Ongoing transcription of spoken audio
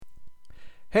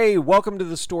Hey, welcome to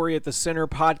the Story at the Center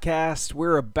podcast.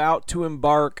 We're about to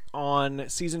embark on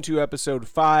season 2, episode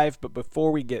 5, but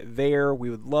before we get there, we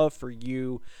would love for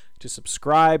you to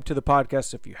subscribe to the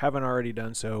podcast if you haven't already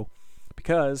done so,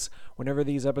 because whenever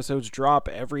these episodes drop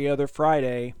every other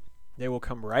Friday, they will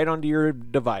come right onto your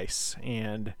device,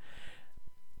 and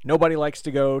nobody likes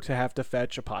to have to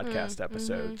fetch a podcast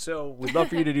episode. So we'd love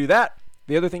for you to do that.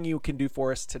 The other thing you can do for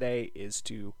us today is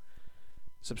to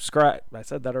subscribe. I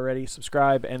said that already.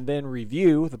 Subscribe and then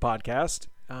review the podcast.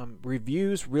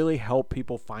 Reviews really help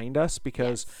people find us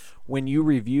because when you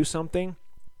review something,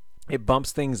 it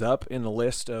bumps things up in the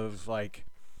list of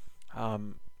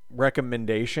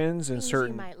recommendations in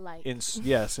certain in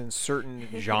certain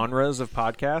genres of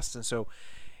podcasts. And so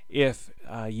if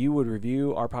you would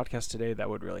review our podcast today,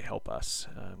 that would really help us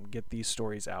get these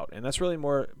stories out. And that's really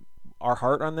more our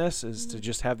heart on this is to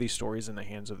just have these stories in the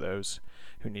hands of those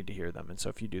who need to hear them. And so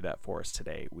if you do that for us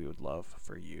today, we would love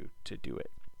for you to do it.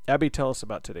 Abby, tell us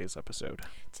about today's episode.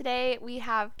 Today we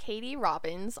have Katie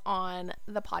Robbins on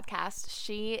the podcast.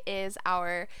 She is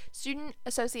our student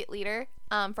associate leader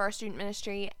for our student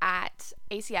ministry at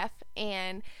ACF,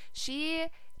 and she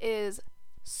is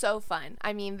so fun.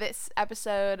 I mean, this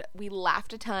episode, we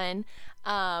laughed a ton.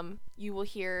 You will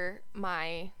hear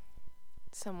my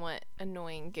somewhat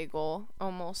annoying giggle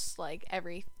almost like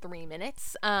every 3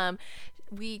 minutes.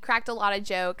 We cracked a lot of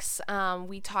jokes.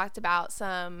 We talked about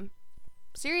some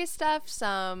serious stuff,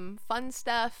 some fun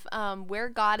stuff, where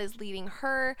God is leading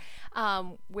her,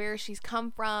 where she's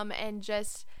come from, and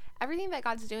just everything that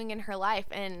God's doing in her life.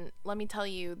 And let me tell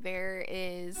you, there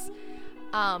is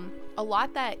a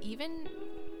lot that even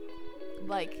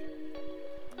like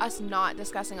us not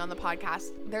discussing on the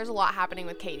podcast, there's a lot happening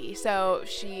with Katie. So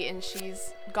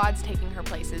she's God's taking her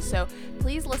places. So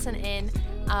please listen in.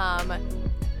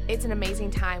 It's an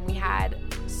amazing time. We had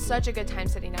such a good time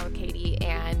sitting down with Katie,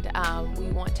 and we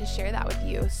want to share that with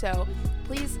you. So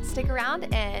please stick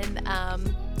around,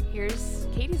 and here's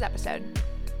Katie's episode.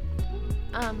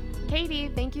 Katie,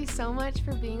 thank you so much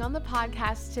for being on the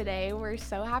podcast today. We're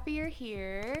so happy you're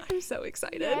here. I'm so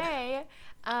excited. Yay.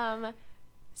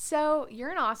 So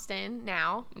you're in Austin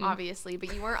now, obviously,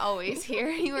 but you weren't always here.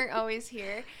 You weren't always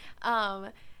here.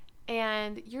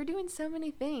 And you're doing so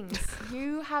many things.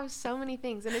 You have so many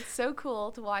things, and it's so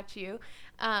cool to watch you.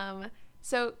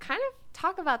 So kind of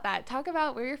talk about that. Talk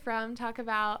about where you're from. Talk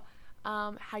about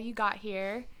how you got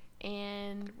here,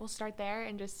 and we'll start there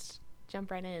and just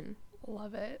jump right in.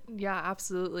 Love it. Yeah,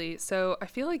 absolutely. So I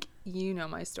feel like you know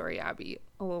my story, Abby,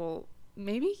 a little,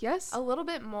 maybe, yes? A little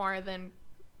bit more than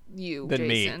Jason.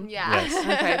 Me. Yeah. Yes.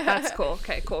 Okay, that's cool.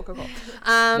 Okay, cool.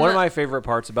 One of my favorite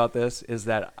parts about this is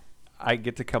that I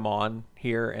get to come on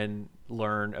here and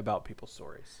learn about people's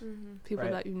stories. People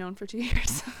that you've known for 2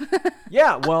 years.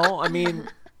 Yeah, well, I mean,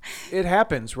 it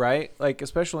happens, right? Like,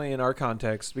 especially in our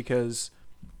context, because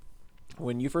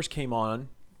when you first came on,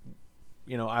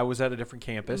 you know, I was at a different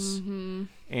campus,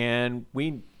 and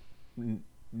we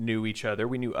knew each other.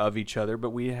 We knew of each other,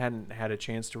 but we hadn't had a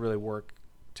chance to really work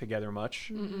together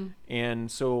much. And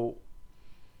so,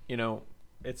 you know,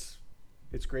 it's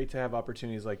great to have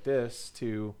opportunities like this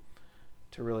to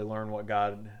really learn what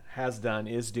God has done,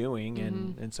 is doing,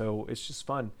 and so it's just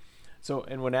fun. So,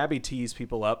 and when Abby tees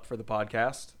people up for the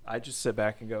podcast, I just sit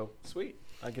back and go, sweet,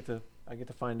 I get to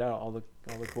find out all the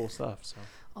cool stuff. So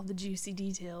All the juicy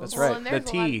details. that's right. The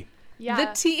tea. Yeah,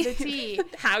 The tea.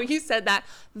 How you said that.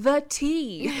 The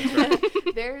tea. Right.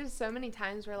 There's so many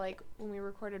times where, like, when we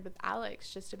recorded with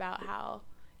Alex, just about how,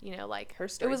 you know, like, Her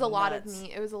it story's was a lot nuts. of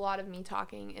me. It was a lot of me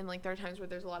talking, and like there are times where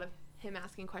there's a lot of him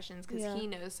asking questions because he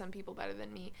knows some people better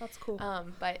than me. That's cool.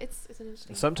 But it's an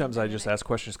interesting. Sometimes I just ask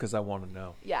questions because I want to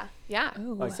know. Yeah.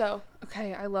 Ooh. Like- So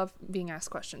Okay, I love being asked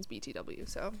questions, BTW,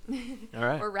 so. All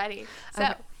right. we're ready. So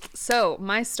Okay. So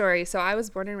my story. So I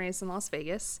was born and raised in Las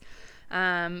Vegas.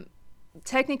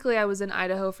 Technically, I was in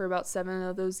Idaho for about 7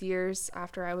 of those years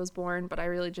after I was born, but I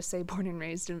really just say born and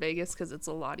raised in Vegas because it's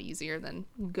a lot easier than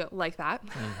go like that.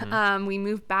 We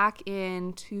moved back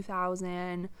in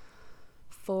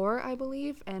 2004, I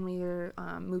believe, and we were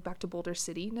moved back to Boulder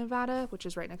City, Nevada, which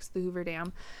is right next to the Hoover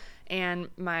Dam. And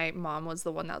my mom was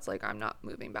the one that's like, I'm not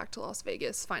moving back to Las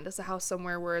Vegas. Find us a house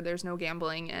somewhere where there's no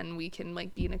gambling and we can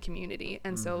like be in a community.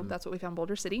 And so that's what we found,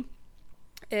 Boulder City.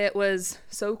 It was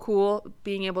so cool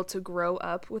being able to grow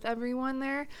up with everyone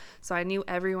there. So I knew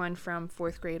everyone from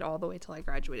 4th grade all the way till I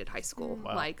graduated high school.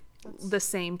 Wow. Like the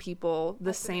same people,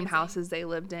 the same houses they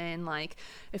lived in. Like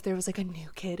if there was like a new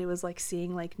kid, it was like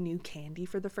seeing like new candy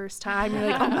for the first time.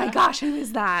 You're like, oh my gosh, who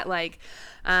is that? Like,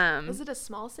 is it a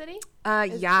small city?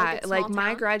 yeah, a like small my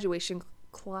town? graduation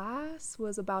class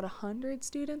was about 100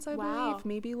 students, I Wow. believe,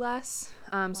 maybe less.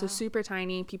 So super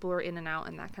tiny. People were in and out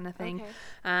and that kind of thing.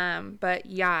 Okay. But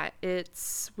yeah, it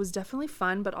was definitely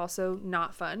fun, but also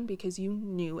not fun because you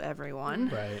knew everyone.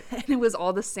 Right. And it was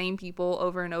all the same people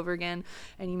over and over again.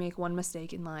 And you make one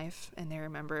mistake in life and they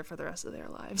remember it for the rest of their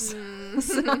lives.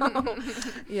 So,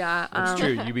 yeah. That's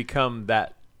true. You become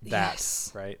that,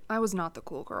 Yes. right? I was not the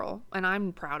cool girl, and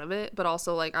I'm proud of it, but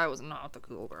also like I was not the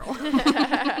cool girl.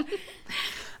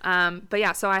 But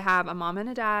yeah, so I have a mom and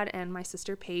a dad, and my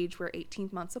sister Paige. We're 18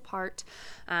 months apart.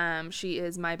 She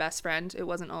is my best friend. It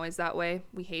wasn't always that way.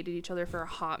 We hated each other for a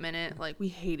hot minute. Like, we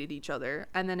hated each other.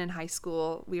 And then in high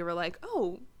school, we were like,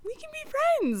 oh, we can be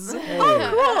friends.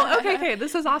 Oh, cool. Okay,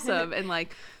 this is awesome. And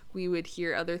like, we would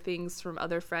hear other things from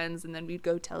other friends, and then we'd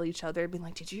go tell each other, being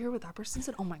like, did you hear what that person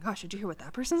said? Oh my gosh, did you hear what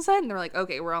that person said? And they're like,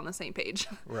 okay, we're on the same page.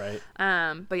 Right.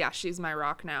 But yeah, she's my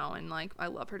rock now, and like, I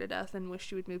love her to death and wish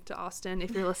she would move to Austin.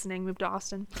 If you're listening, move to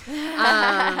Austin.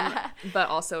 But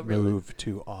also really, Move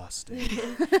to Austin.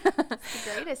 The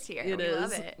greatest here. it we is.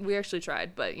 love it. We actually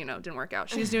tried, but didn't work out.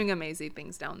 She's doing amazing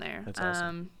things down there. That's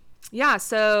awesome. Yeah,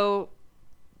 so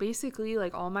basically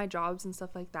like all my jobs and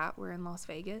stuff like that were in Las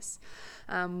Vegas.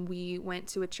 We went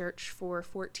to a church for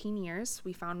 14 years.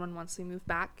 We found one once we moved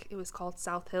back. It was called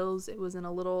South Hills. It was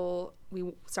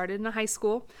we started in a high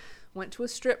school, went to a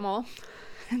strip mall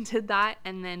and did that,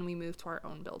 and then we moved to our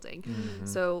own building.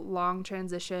 So long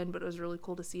transition, but it was really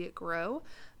cool to see it grow.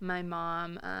 My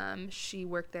mom, she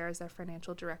worked there as their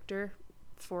financial director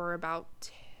for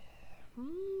about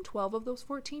 12 of those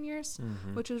 14 years,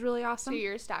 which was really awesome. So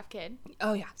you're a staff kid.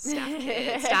 Oh yeah, staff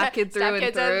kid. Staff kid through Staff and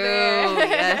kids through. out there.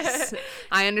 Yes.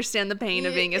 I understand the pain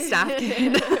of being a staff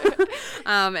kid.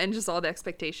 And just all the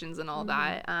expectations and all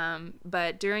that.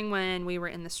 But during when we were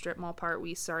in the strip mall part,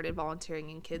 we started volunteering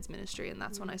in kids ministry, and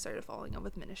that's when I started falling in love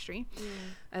with ministry.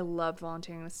 I loved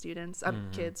volunteering with students,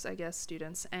 kids, I guess,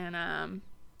 students, and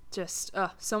just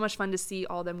so much fun to see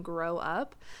all them grow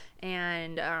up.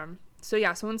 And so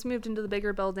once we moved into the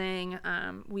bigger building,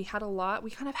 we kind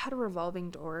of had a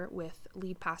revolving door with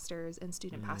lead pastors and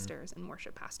student pastors and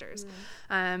worship pastors.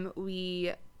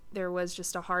 There was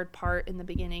just a hard part in the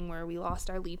beginning where we lost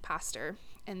our lead pastor,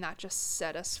 and that just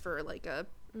set us for like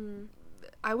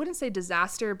I wouldn't say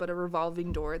disaster, but a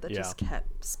revolving door that just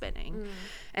kept spinning.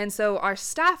 And so our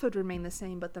staff would remain the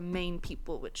same, but the main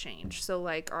people would change. So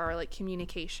like our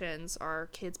communications, our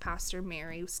kids pastor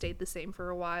Mary stayed the same for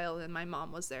a while, and my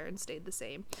mom was there and stayed the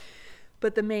same.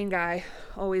 But the main guy,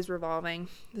 always revolving.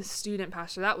 The student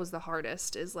pastor, that was the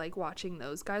hardest, is like watching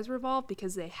those guys revolve,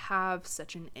 because they have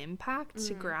such an impact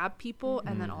to grab people,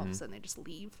 and then all of a sudden they just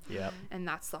leave. Yep. And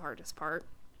that's the hardest part.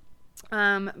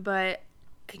 But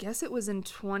I guess it was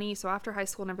so after high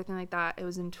school and everything like that, it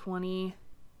was in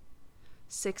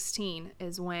 2016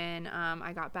 is when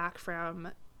I got back from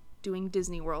doing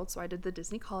Disney World. So I did the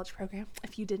Disney College Program,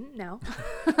 if you didn't know.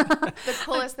 The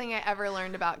coolest thing I ever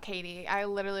learned about Katie, I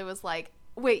literally was like,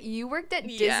 wait, you worked at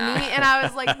Disney? Yeah. And I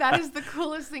was like, that is the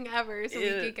coolest thing ever. So we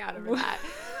geek out over that.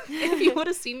 If you would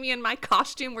have seen me in my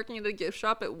costume working at the gift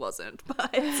shop, it wasn't. But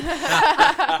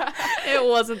it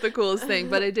wasn't the coolest thing.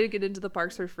 But I did get into the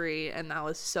parks for free, and that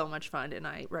was so much fun. And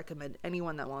I recommend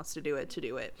anyone that wants to do it to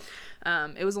do it.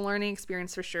 It was a learning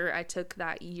experience for sure. I took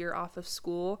that year off of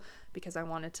school because I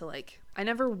wanted to I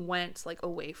never went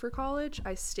away for college.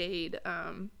 I stayed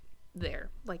there,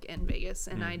 in Vegas,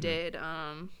 and I did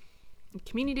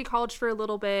community college for a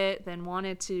little bit, then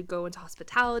wanted to go into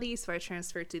hospitality, so I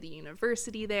transferred to the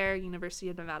university there, University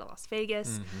of Nevada, Las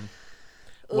Vegas.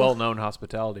 Well-known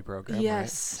hospitality program.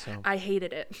 Yes, right? So. I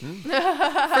hated it.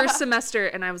 First semester,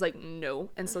 and I was like,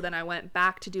 no. And so then I went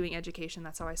back to doing education.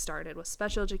 That's how I started, with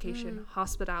special education,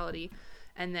 hospitality,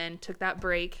 and then took that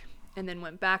break, and then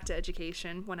went back to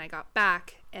education when I got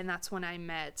back, and that's when I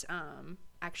met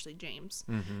actually James,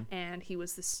 and he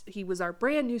was our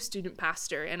brand new student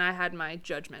pastor, and I had my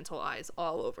judgmental eyes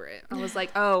all over it. I was like,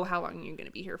 oh, how long are you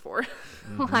gonna be here for?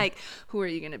 Who are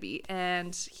you gonna be?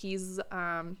 And he's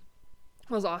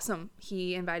was awesome.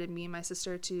 He invited me and my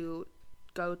sister to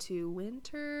go to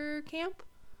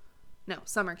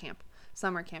summer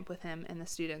camp with him and the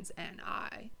students, and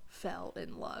I fell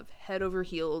in love, head over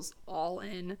heels, all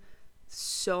in.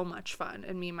 So much fun.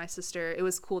 And me and my sister, it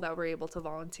was cool that we're able to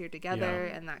volunteer together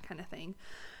and that kind of thing.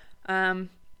 And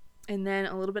then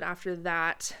a little bit after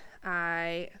that,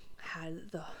 I had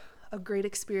a great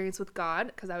experience with God,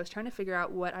 because I was trying to figure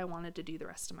out what I wanted to do the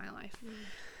rest of my life.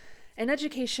 In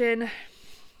education,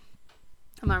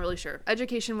 I'm not really sure.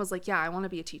 Education was like, yeah, I want to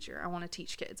be a teacher. I want to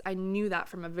teach kids. I knew that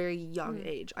from a very young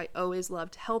age. I always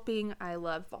loved helping. I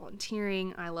loved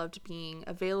volunteering. I loved being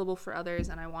available for others,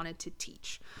 and I wanted to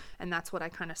teach. And that's what I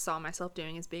kind of saw myself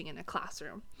doing, is being in a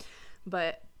classroom.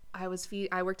 But I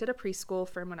worked at a preschool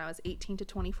from when I was 18 to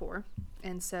 24.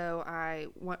 And so I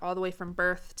went all the way from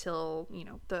birth till,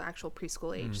 the actual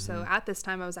preschool age. So at this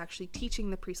time I was actually teaching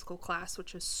the preschool class,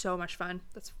 which was so much fun.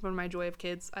 That's one of my joy of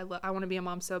kids. I want to be a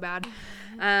mom so bad.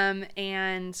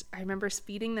 And I remember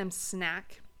feeding them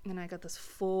snack, and I got this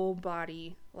full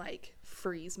body like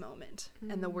freeze moment,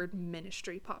 and the word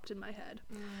ministry popped in my head,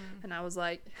 and I was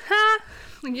like, ha,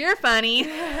 you're funny.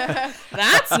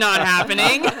 That's not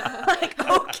happening. Like,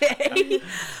 okay.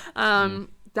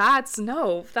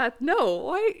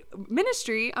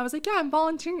 Ministry. I was like, yeah, I'm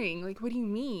volunteering. Like, what do you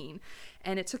mean?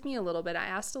 And it took me a little bit. I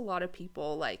asked a lot of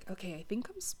people, like, okay, I think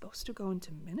I'm supposed to go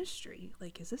into ministry.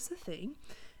 Like, is this a thing?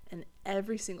 And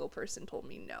every single person told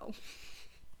me no.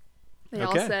 They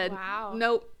all said, wow.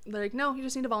 Nope. They're like, no, you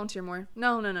just need to volunteer more.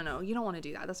 No. You don't want to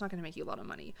do that. That's not going to make you a lot of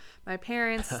money. My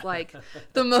parents, like,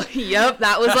 yep,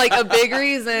 that was like a big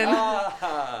reason.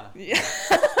 You're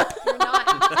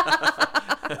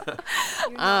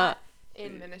not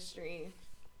in ministry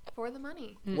for the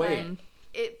money. Wait.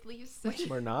 It leaves such...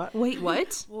 We're not? Wait,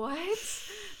 what? What?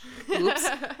 Oops.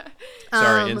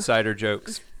 Sorry, insider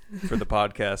jokes for the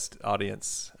podcast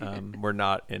audience. We're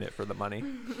not in it for the money,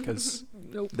 because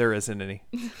there isn't any.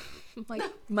 Like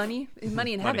money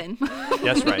in heaven.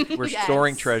 That's right. We're Yes.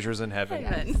 storing treasures in heaven.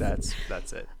 Heaven.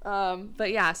 That's it.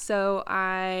 But yeah, so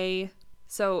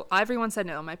everyone said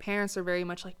no. My parents are very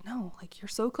much like, no, like, you're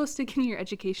so close to getting your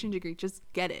education degree, just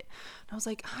get it. And I was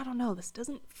like, I don't know, this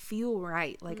doesn't feel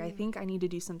right. Like, I think I need to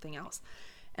do something else.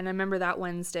 And I remember that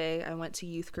Wednesday I went to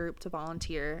youth group to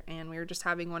volunteer, and we were just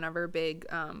having one of our big,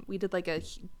 we did like a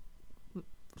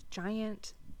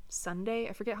giant Sunday.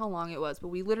 I forget how long it was, but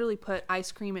we literally put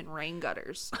ice cream in rain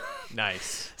gutters.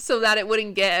 Nice. So that it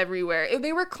wouldn't get everywhere.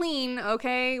 They were clean,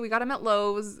 okay? We got them at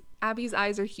Lowe's. Abby's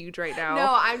eyes are huge right now. No,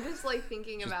 I'm just like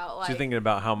thinking about like... She's thinking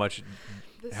about how much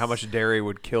dairy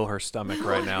would kill her stomach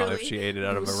right now if she ate it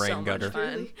out of a rain gutter.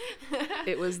 Fun.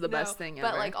 It was the best thing ever.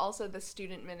 But like also the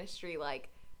student ministry, like,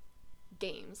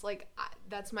 games, like,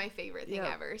 that's my favorite thing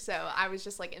ever. So I was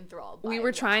just like enthralled by we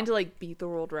were trying to like beat the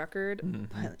world record,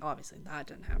 but obviously that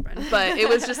didn't happen. But it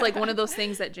was just like one of those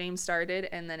things that James started,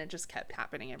 and then it just kept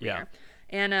happening every year.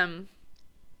 And I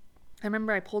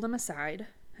remember I pulled him aside,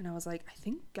 and I was like, I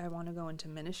think I want to go into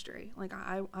ministry. Like,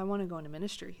 I want to go into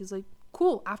ministry. He's like,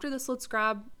 cool, after this, let's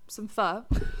grab some pho.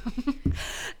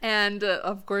 And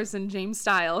of course, in James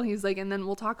style, he's like, and then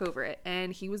we'll talk over it.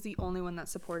 And he was the only one that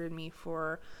supported me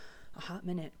for a hot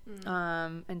minute,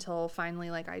 until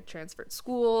finally, like, I transferred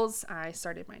schools, I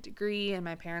started my degree, and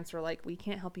my parents were like, we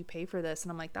can't help you pay for this.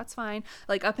 And I'm like, that's fine.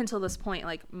 Like, up until this point,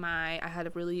 like, I had a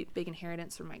really big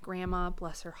inheritance from my grandma,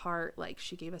 bless her heart. Like,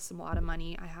 she gave us a lot of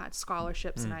money. I had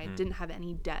scholarships, and I didn't have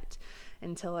any debt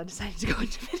until I decided to go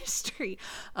into ministry,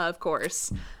 of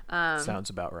course. Sounds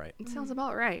about right. It sounds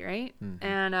about right?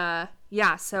 And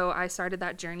yeah, so I started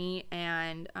that journey,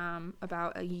 and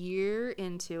about a year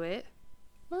into it,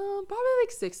 well, probably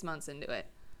like 6 months into it,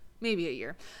 maybe a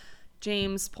year,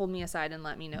 James pulled me aside and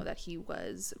let me know that he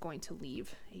was going to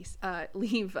leave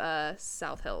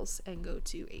South Hills and go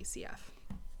to ACF.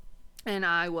 And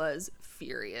I was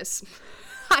furious.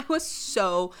 I was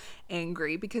so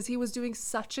angry because he was doing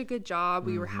such a good job.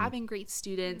 We were having great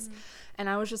students. And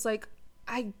I was just like,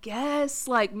 I guess,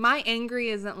 like, my angry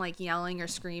isn't like yelling or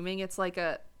screaming. It's like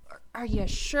are you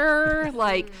sure?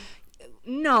 Like,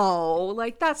 no,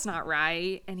 like, that's not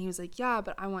right. And he was like, yeah,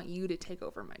 but I want you to take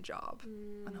over my job.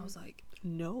 And I was like,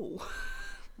 no.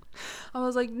 I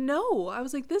was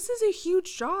like, this is a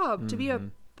huge job to be a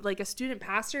student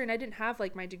pastor. And I didn't have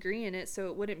like my degree in it, so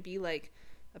it wouldn't be like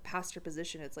a pastor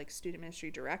position. It's like student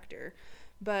ministry director.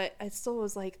 But I still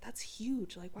was like, that's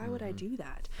huge. Like, why would I do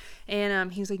that?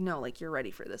 And he was like, no, like, you're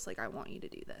ready for this. Like, I want you to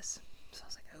do this. So I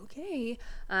was like, okay.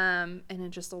 And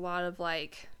then just a lot of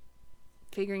like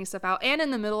figuring stuff out. And in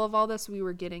the middle of all this, we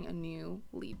were getting a new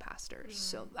lead pastor.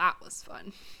 So that was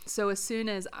fun. So as soon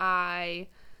as I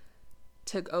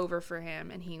took over for him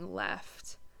and he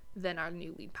left, then our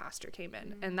new lead pastor came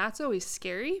in. And that's always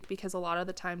scary because a lot of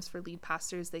the times for lead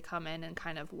pastors, they come in and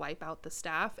kind of wipe out the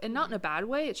staff, and not in a bad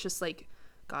way. It's just like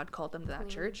God called them to that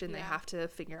church, and they have to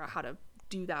figure out how to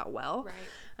do that well.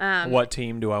 Right. What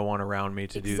team do I want around me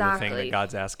to do the thing that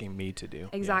God's asking me to do?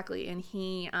 Exactly. And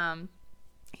he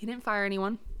didn't fire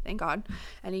anyone, thank God,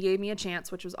 and he gave me a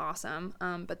chance, which was awesome.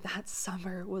 But that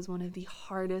summer was one of the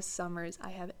hardest summers I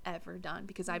have ever done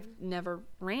because I've never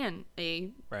ran a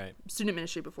student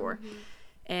ministry before.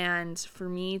 And for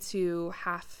me to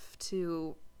have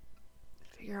to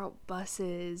figure out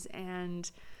buses and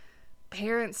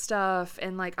parent stuff,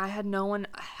 and like I had no one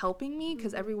helping me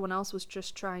because everyone else was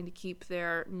just trying to keep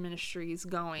their ministries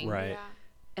going. Right. Yeah.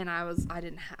 And I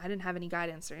didn't have any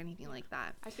guidance or anything like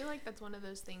that. I feel like that's one of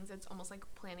those things that's almost like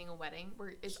planning a wedding,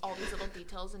 where it's all these little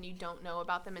details and you don't know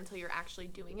about them until you're actually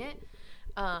doing it.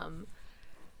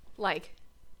 Like,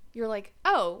 you're like,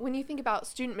 oh, when you think about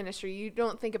student ministry, you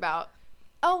don't think about,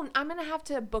 oh, I'm going to have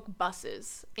to book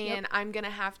buses and I'm going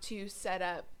to have to set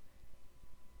up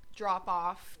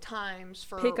drop-off times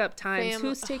for Pickup times.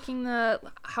 Who's taking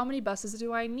how many buses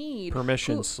do I need?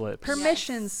 Permission slips.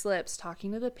 Permission slips,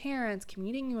 talking to the parents,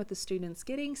 communicating with the students,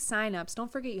 getting sign-ups. Don't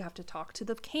forget you have to talk to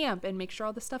the camp and make sure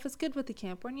all the stuff is good with the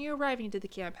camp. When you're arriving to the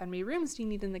camp, how many rooms do you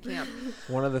need in the camp?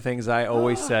 One of the things I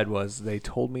always said was they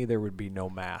told me there would be no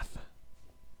math.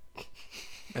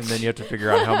 And then you have to figure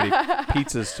out how many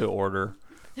pizzas to order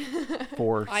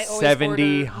for I always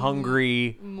 70 order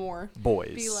hungry More.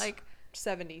 boys. Be like,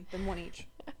 70, then one each.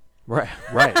 Right.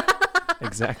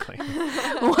 Exactly.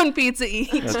 One pizza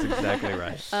each. That's exactly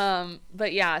right.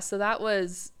 But yeah, so it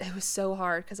was so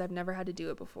hard because I've never had to do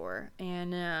it before.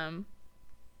 And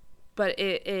but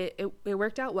it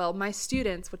worked out well. My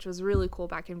students, which was really cool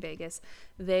back in Vegas,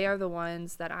 they are the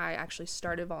ones that I actually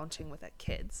started volunteering with at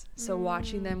Kids. So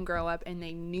watching them grow up, and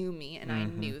they knew me and I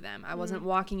knew them. I wasn't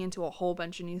walking into a whole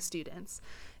bunch of new students.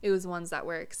 It was ones that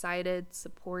were excited,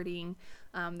 supporting.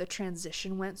 The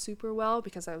transition went super well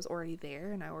because I was already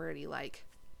there and I already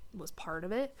was part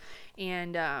of it.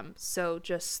 And so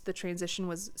just the transition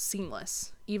was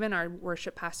seamless. Even our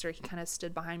worship pastor, he kind of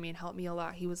stood behind me and helped me a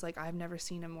lot. He was like, I've never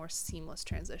seen a more seamless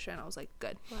transition. I was like,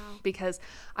 good. wow. Because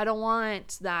I don't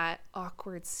want that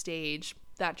awkward stage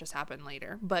that just happened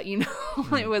later. But it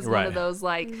was one Right. of those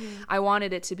I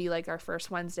wanted it to be like our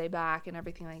first Wednesday back and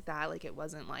everything like that. Like it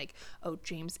wasn't like, oh,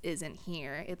 James isn't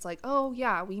here. It's like, oh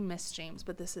yeah, we miss James,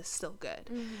 but this is still good.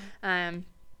 And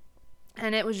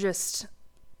it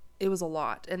was a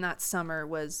lot. And that summer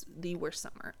was the worst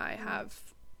summer I have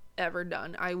ever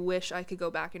done. I wish I could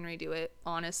go back and redo it,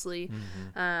 honestly.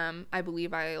 I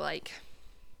believe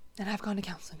and I've gone to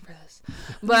counseling for this,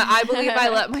 but I believe I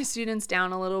let my students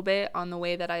down a little bit on the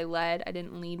way that I led. I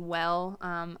didn't lead well.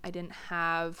 I didn't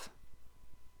have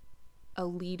a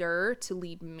leader to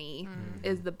lead me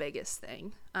is the biggest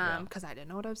thing. Cause I didn't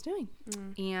know what I was doing.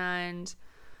 And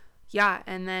yeah.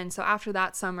 And then, so after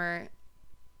that summer,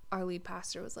 our lead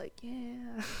pastor was like,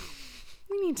 yeah,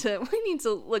 we need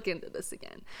to look into this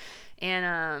again.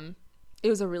 And, it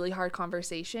was a really hard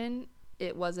conversation.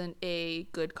 It wasn't a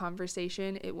good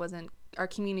conversation. Our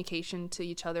communication to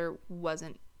each other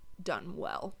wasn't done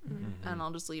well. And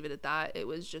I'll just leave it at that. It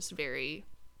was just very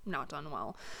not done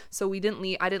well. So I didn't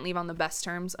leave on the best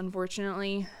terms,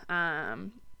 unfortunately.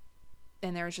 And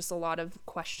there was just a lot of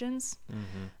questions.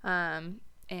 And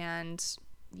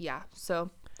yeah, so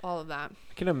all of that.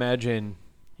 I can imagine,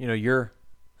 I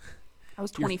was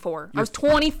 24. I was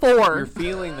 24. You're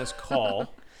feeling this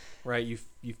call, right?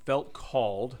 You felt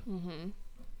called.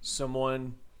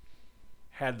 Someone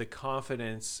had the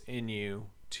confidence in you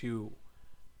to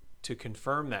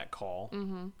confirm that call,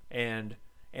 and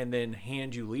then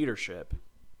hand you leadership.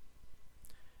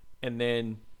 And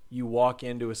then you walk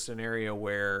into a scenario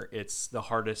where it's the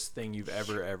hardest thing you've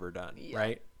ever done,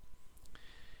 right?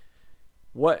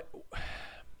 What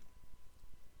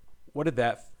did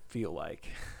that feel like?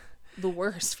 The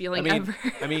worst feeling ever.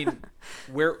 I mean,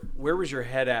 where was your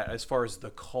head at as far as the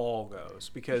call goes?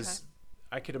 Because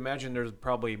I could imagine there's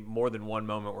probably more than one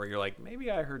moment where you're like, maybe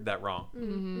I heard that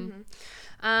wrong.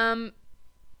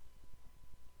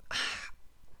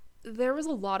 There was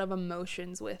a lot of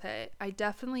emotions with it. I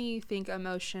definitely think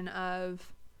emotion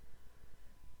of,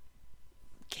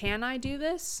 can I do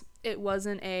this? It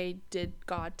wasn't did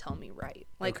God tell me right?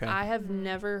 Okay. I have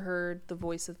never heard the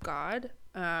voice of God.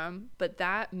 But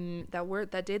that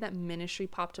word, that day that ministry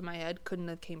popped in my head couldn't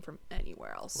have came from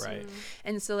anywhere else. Right.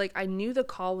 And so I knew the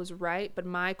call was right, but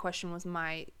my question was am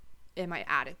I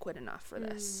adequate enough for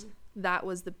this? That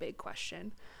was the big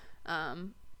question.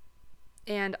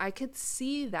 And I could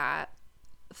see that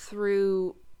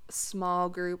through small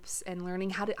groups and learning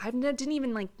how to,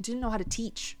 didn't know how to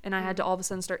teach, and I had to all of a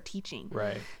sudden start teaching.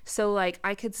 Right. So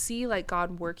I could see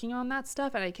God working on that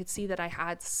stuff, and I could see that I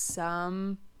had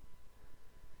some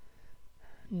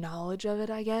knowledge of it,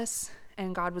 I guess,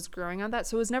 and God was growing on that.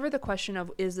 So it was never the question of,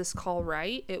 is this call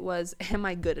right? It was, am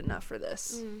I good enough for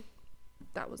this?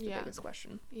 That was the biggest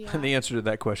question. And the answer to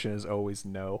that question is always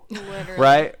no.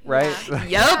 Literally. Right?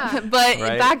 Yep. But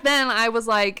Right. back then I was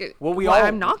like, Well,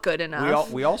 I'm not good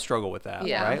enough. We all struggle with that,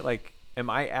 Yeah. right? Like am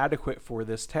I adequate for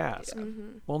this task?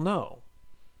 Well, no.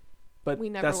 But We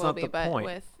never that's will not be, the but point.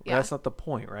 with- That's not the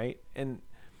point, right? And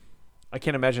I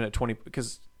can't imagine at 20,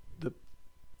 because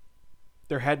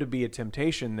there had to be a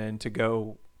temptation then to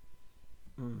go,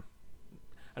 I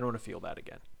don't want to feel that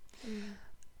again.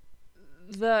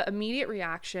 The immediate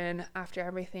reaction after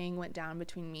everything went down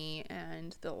between me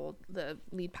and the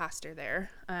lead pastor there,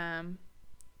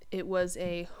 it was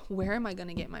where am I going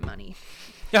to get my money?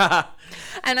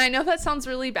 And I know that sounds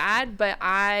really bad, but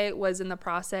I was in the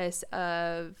process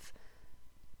of,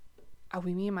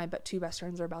 me and my two best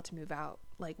friends are about to move out.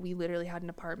 Like, we literally had an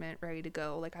apartment ready to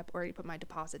go. Like, I've already put my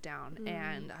deposit down,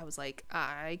 and I was like,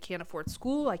 I can't afford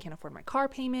school. I can't afford my car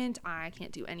payment. I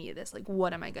can't do any of this. Like,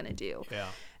 what am I going to do? Yeah.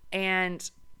 And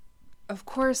of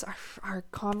course, our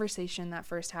conversation that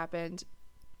first happened,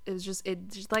 it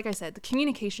just like I said, the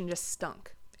communication just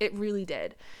stunk. It really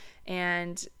did.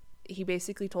 And he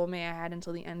basically told me I had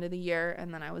until the end of the year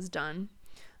and then I was done,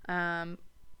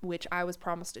 which I was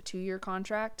promised a 2-year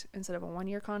contract instead of a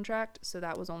 1-year contract. So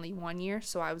that was only 1 year.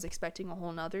 So I was expecting a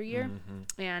whole nother year.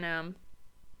 And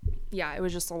yeah, it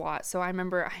was just a lot. So I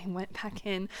remember I went back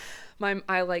in.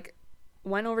 I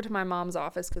went over to my mom's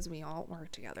office because we all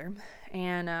work together.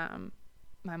 And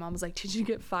my mom was like, did you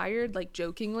get fired? Like,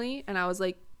 jokingly. And I was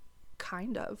like,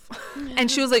 kind of. And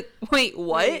she was like, wait,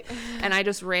 what? And I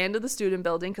just ran to the student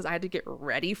building because I had to get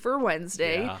ready for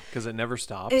Wednesday. Yeah, because it never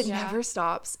stops. It never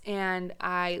stops. And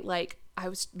I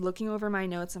was looking over my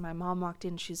notes and my mom walked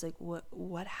in. She's like,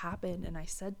 what happened? And I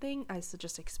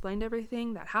just explained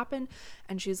everything that happened.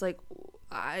 And she's like,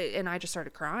 I just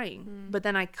started crying. But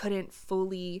then I couldn't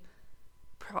fully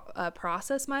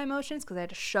process my emotions because I had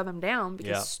to shove them down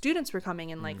because students were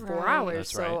coming in like 4 hours.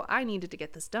 That's so right. I needed to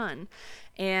get this done.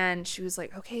 And she was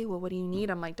like, okay, well, what do you need?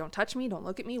 I'm like, don't touch me. Don't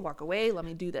look at me. Walk away. Let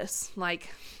me do this.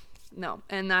 Like, no.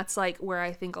 And that's like where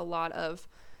I think a lot of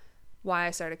why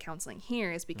I started counseling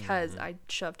here is because I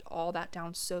shoved all that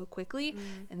down so quickly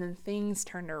and then things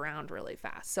turned around really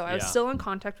fast. So I was still in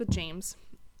contact with James.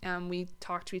 We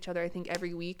talked to each other, I think,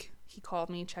 every week. He called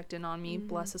me, checked in on me,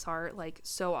 bless his heart, like,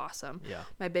 so awesome. Yeah.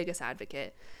 My biggest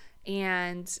advocate.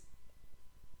 And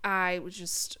I was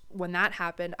just, when that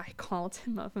happened, I called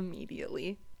him up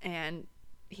immediately and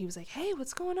he was like, hey,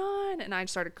 what's going on? And I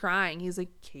started crying. He's like,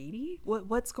 Katie,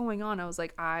 what's going on? I was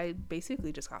like, I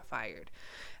basically just got fired.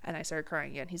 And I started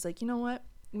crying again. He's like, you know what?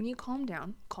 When you calm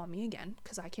down, call me again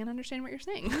because I can't understand what you're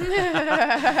saying.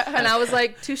 And I was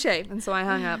like, touche. And so I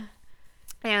hung up.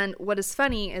 And what is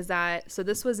funny is that, so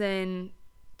this was in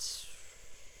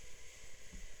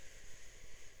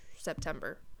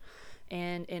September.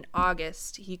 And in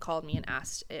August, he called me and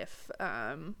asked if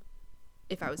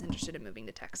I was interested in moving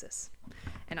to Texas.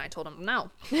 And I told him no.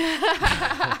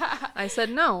 I said,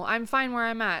 no, I'm fine where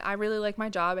I'm at. I really like my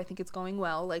job. I think it's going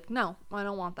well. Like, no, I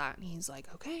don't want that. And he's like,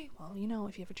 okay, well,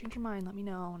 if you ever change your mind, let me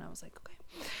know. And I was like, okay.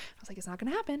 I was like, it's not going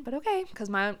to happen, but okay. Because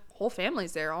my whole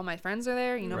family's there. All my friends are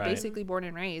there, Right. basically born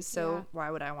and raised. So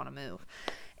why would I want to move?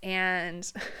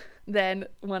 And then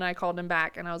when I called him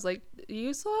back and I was like, do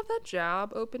you still have that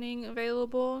job opening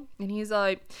available? And he's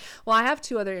like, well, I have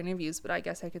 2 other interviews, but I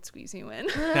guess I could squeeze you in.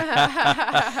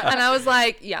 And I was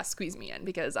like, yeah, squeeze me in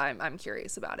because I'm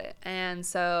curious about it. And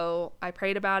so I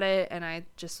prayed about it and I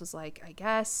just was like, I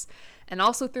guess. And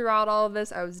also throughout all of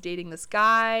this, I was dating this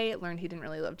guy, learned he didn't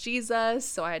really love Jesus.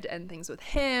 So I had to end things with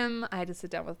him. I had to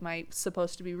sit down with my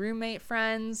supposed to be roommate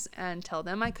friends and tell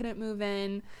them I couldn't move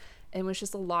in. It was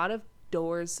just a lot of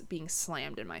doors being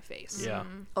slammed in my face. Yeah.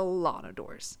 A lot of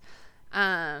doors.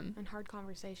 And hard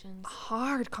conversations.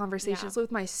 Hard conversations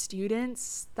with my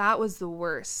students. That was the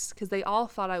worst because they all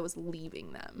thought I was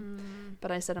leaving them.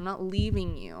 But I said, I'm not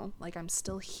leaving you. Like, I'm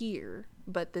still here,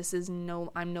 but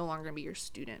I'm no longer gonna be your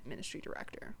student ministry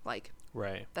director. Like,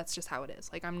 Right. that's just how it is.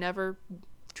 Like, I'm never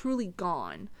truly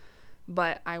gone,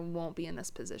 but I won't be in this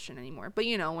position anymore. But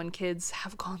when kids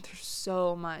have gone through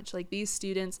so much, like these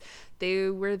students, they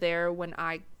were there when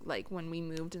when we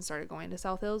moved and started going to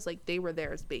South Hills, like they were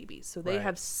there as babies. So they Right.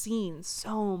 have seen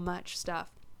so much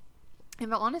stuff.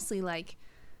 And honestly, like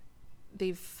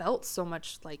they've felt so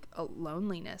much like a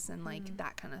loneliness and like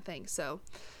that kind of thing. So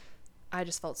I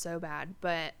just felt so bad.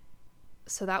 But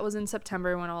so that was in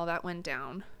September when all that went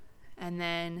down. And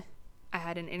then I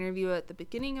had an interview at the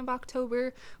beginning of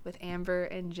October with Amber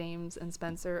and James and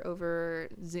Spencer over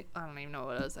Zoom. I don't even know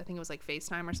what it was. I think it was like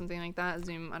FaceTime or something like that.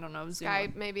 Zoom. I don't know. Zoom.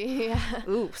 Skype, maybe. Yeah.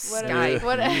 Ooh, What Skype.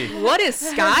 a- What is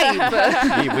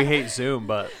Skype? we hate Zoom,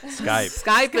 but Skype.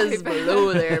 Skype is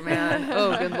below there, man.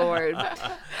 Oh, good Lord.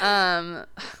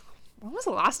 When was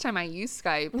the last time I used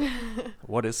Skype?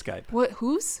 What is Skype?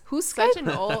 Who's Skype? Such an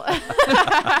old.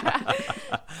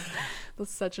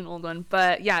 That's such an old one.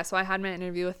 But yeah, so I had my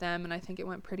interview with them and I think it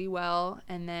went pretty well.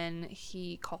 And then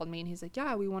he called me and he's like,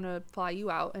 yeah, we want to fly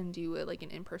you out and do like an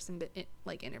in-person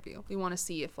like interview. We want to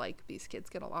see if like these kids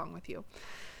get along with you.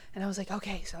 And I was like,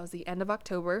 okay. So it was the end of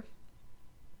October.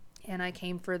 And I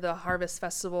came for the Harvest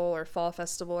Festival or Fall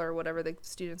Festival or whatever the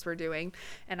students were doing.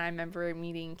 And I remember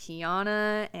meeting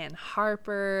Kiana and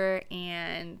Harper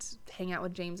and hanging out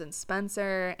with James and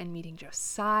Spencer and meeting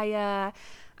Josiah.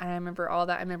 And I remember all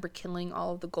that. I remember killing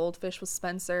all of the goldfish with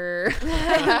Spencer.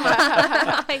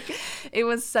 Like, it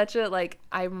was such a, like,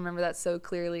 I remember that so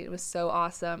clearly. It was so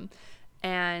awesome.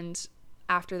 And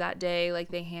after that day, like,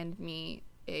 they handed me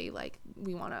like,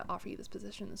 we want to offer you this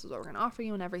position, this is what we're going to offer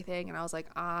you and everything. And I was like,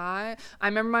 I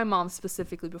remember my mom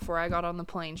specifically before I got on the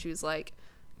plane, she was like,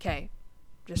 okay,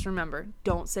 just remember,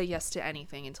 don't say yes to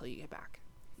anything until you get back.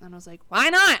 And I was like, why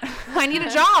not? I need a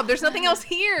job, there's nothing else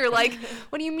here, like,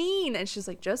 what do you mean? And she's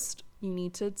like, just, you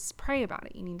need to pray about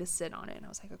it, you need to sit on it. And I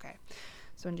was like, okay.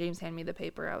 So when James handed me the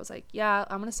paper, I was like, yeah,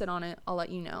 I'm gonna sit on it, I'll let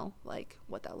you know like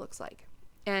what that looks like.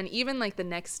 And even like the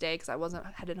next day, because I wasn't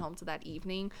headed home to that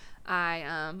evening,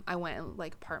 I went and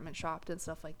like apartment shopped and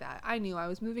stuff like that. I knew I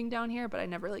was moving down here, but I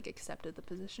never like accepted the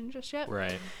position just yet.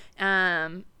 Right.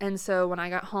 And so when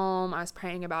I got home, I was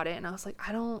praying about it, and I was like,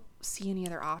 I don't see any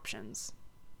other options.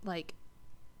 Like,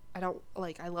 I don't,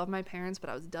 like, I love my parents, but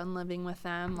I was done living with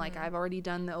them. Like, I've already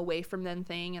done the away from them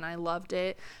thing, and I loved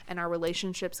it. And our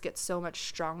relationships get so much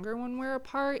stronger when we're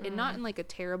apart, and not in like a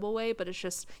terrible way, but it's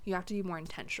just, you have to be more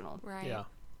intentional. Right. Yeah.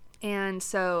 And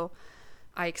so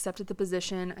I accepted the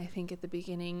position, I think at the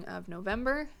beginning of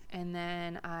November, and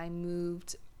then I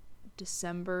moved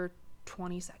December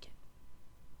 22nd.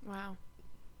 Wow.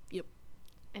 Yep.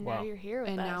 And Wow. now you're here with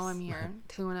And us. now I'm here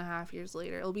 2.5 years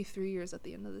later. It'll be 3 years at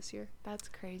the end of this year. That's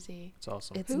crazy. It's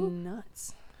awesome. It's Who-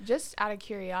 nuts. Just out of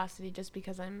curiosity, just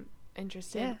because I'm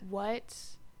interested, Yeah.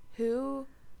 what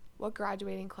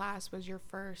graduating class was your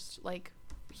first, like,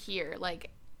 here,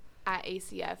 like, at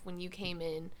ACF when you came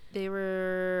in? They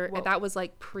were, Whoa. that was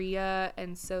like Priya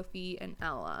and Sophie and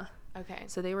Ella. Okay.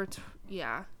 So they were,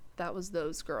 that was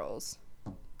those girls.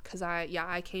 Because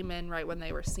I came in right when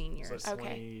they were seniors. So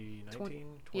Okay.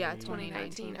 2019? Yeah,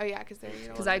 2019. Oh, yeah, because they're your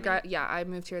Because older. I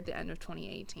moved here at the end of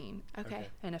 2018 Okay.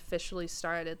 and officially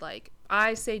started, like,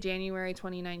 I say January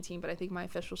 2019, but I think my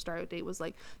official start date was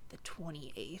like the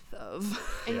 28th of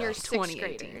And Yeah. your sixth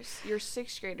 2018.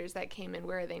 graders that came in,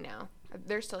 where are they now?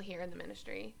 They're still here in the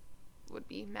ministry. Would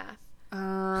be math. They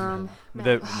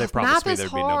promised Math me is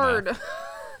there'd hard. be no math.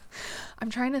 I'm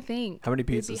trying to think. How many Would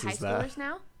be pizzas high is that? schoolers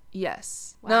now?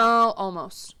 Yes. Wow. No,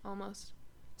 almost. Almost.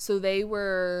 So they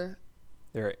were.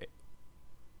 They're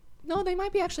No, they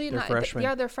might be actually They're not. freshmen.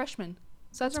 Yeah, they're freshmen.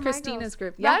 So that's Those are my Christina's girls.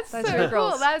 group. Yeah, That's so your cool.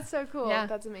 girls. That's so cool. Yeah.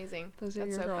 That's amazing. Those are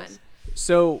That's your so girls. fun.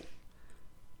 So,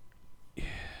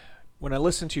 when I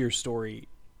listened to your story,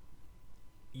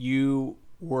 you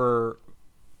were,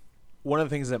 one of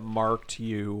the things that marked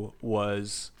you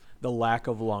was the lack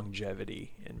of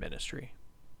longevity in ministry.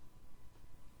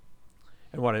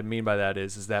 And what I mean by that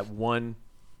is that one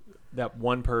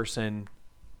person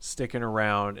sticking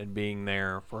around and being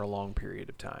there for a long period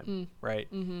of time,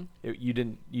 right? Mm-hmm.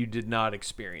 You did not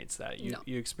experience that. You No.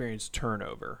 you experienced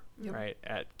turnover, Yep. right,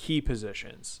 at key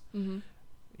positions. Mm-hmm.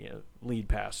 You know, lead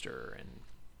pastor and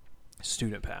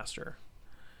student pastor.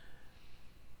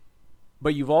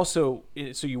 But you've also,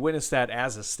 so you witnessed that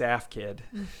as a staff kid.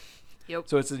 Yep.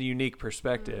 So it's a unique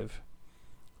perspective.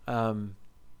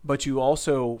 But you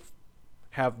also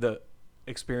have the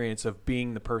experience of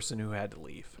being the person who had to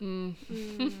leave.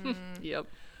 Yep.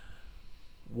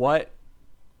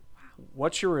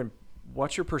 What's your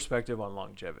perspective on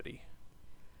longevity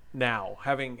now,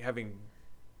 having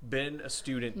been a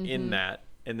student in that,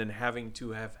 and then having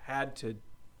to have had to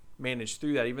manage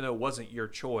through that, even though it wasn't your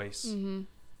choice,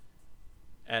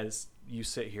 as you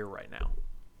sit here right now?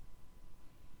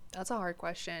 That's a hard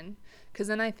question. Because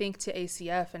then I think to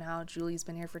ACF and how Julie's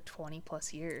been here for 20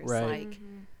 plus years. Right. Like,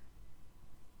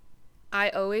 I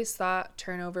always thought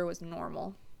turnover was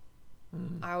normal.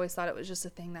 I always thought it was just a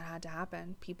thing that had to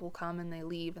happen. People come and they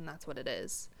leave, and that's what it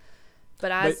is.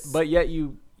 But yet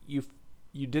you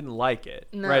didn't like it,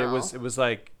 right? It No. was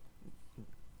like,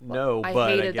 no, I but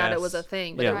hated that it guess- was a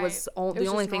thing, but Yeah. it was Right. the It was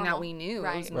only just thing that normal. we knew.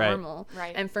 Right. It was Right. normal.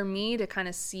 Right. And for me to kind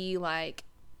of see, like,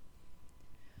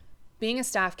 being a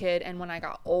staff kid, and when I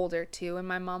got older too, and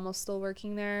my mom was still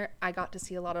working there, I got to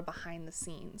see a lot of behind the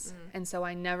scenes. And so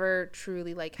I never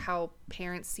truly, like, how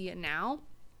parents see it now,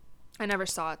 I never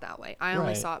saw it that way. I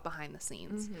only Right. saw it behind the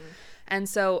scenes. And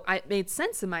so it made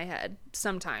sense in my head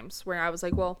sometimes where I was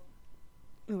like, well,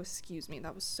 oh, excuse me,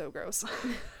 that was so gross.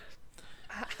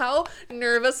 How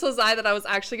nervous was I that I was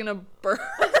actually going to burp?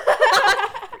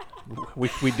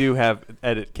 We do have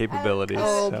edit capabilities.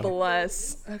 Oh, so.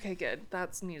 bless. Okay, good.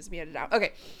 That needs to be edited out.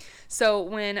 Okay. So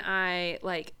when I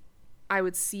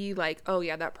would see like, oh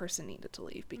yeah, that person needed to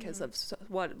leave because of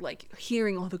what, like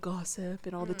hearing all the gossip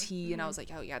and all the tea. And I was like,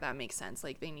 oh yeah, that makes sense.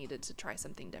 Like they needed to try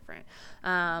something different.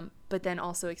 But then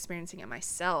also experiencing it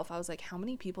myself, I was like, how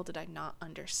many people did I not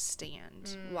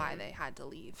understand why they had to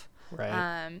leave?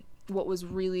 Right. What was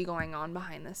really going on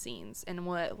behind the scenes, and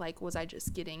what, like, was I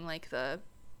just getting like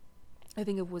I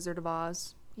think of Wizard of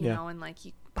Oz, you know, and like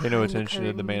you pay no behind the attention to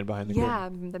the curtain. man behind the Yeah,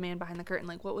 curtain. the man behind the curtain,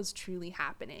 like what was truly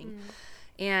happening.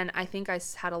 And I think I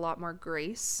had a lot more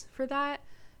grace for that,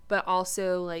 but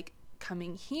also like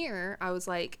coming here, I was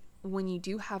like, when you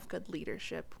do have good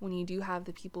leadership, when you do have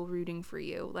the people rooting for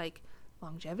you, like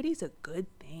longevity is a good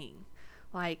thing.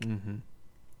 Like,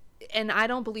 and I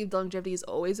don't believe longevity is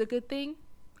always a good thing,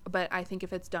 but I think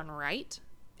if it's done right,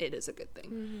 it is a good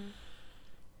thing.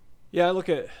 Yeah, I look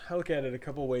at it a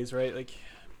couple ways, right? Like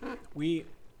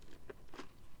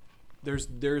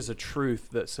there's a truth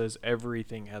that says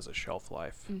everything has a shelf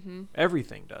life.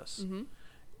 Everything does.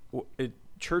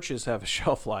 Churches have a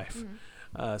shelf life.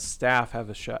 Staff have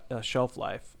a shelf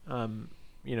life.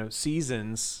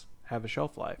 Seasons have a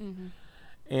shelf life.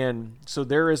 And so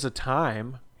there is a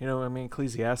time,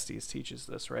 Ecclesiastes teaches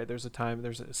this, right? There's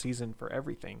a season for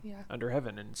everything under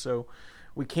heaven. And so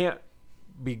we can't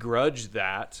begrudge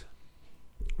that.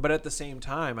 But at the same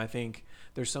time, I think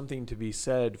there's something to be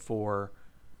said for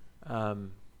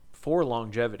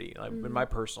longevity. Like in my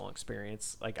personal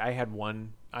experience, like I had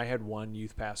one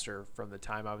youth pastor from the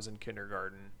time I was in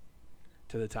kindergarten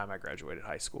to the time I graduated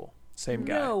high school. Same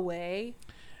guy. No way.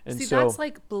 And See, so that's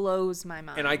like blows my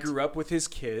mind. and I grew up with his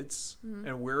kids,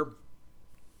 and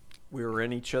we were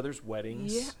in each other's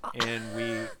weddings, and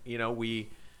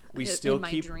we still in my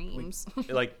keep dreams.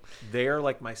 like they're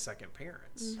like my second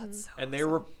parents. That's so And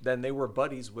awesome. they were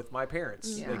buddies with my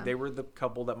parents. Yeah. Like they were the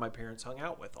couple that my parents hung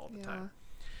out with all the Yeah. time.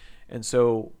 And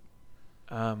so,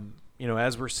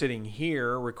 as we're sitting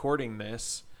here recording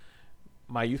this,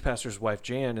 my youth pastor's wife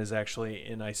Jan is actually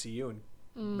in ICU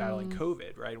and battling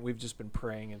COVID. Right, and we've just been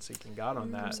praying and seeking God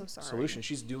on that so sorry. solution.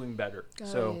 She's doing better.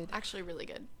 So Good. Actually, really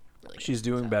good. Really good. she's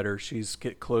doing So- better. She's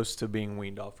get close to being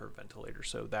weaned off her ventilator.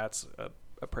 So that's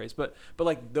a praise. But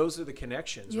like those are the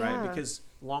connections, right? Yeah. Because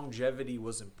longevity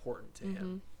was important to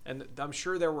him. And I'm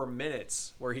sure there were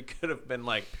minutes where he could have been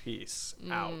like, peace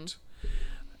out.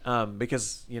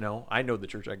 Because, I know the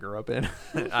church I grew up in.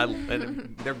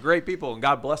 And they're great people and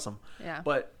God bless them. Yeah.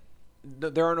 But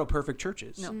there are no perfect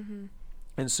churches. No.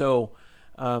 And so,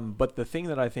 but the thing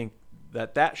that I think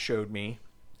that showed me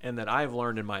and that I've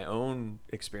learned in my own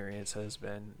experience has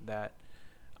been that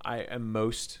I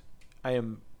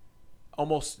am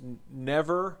almost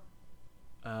never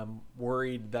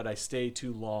worried that I stay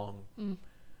too long.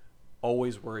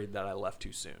 Always worried that I left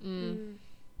too soon.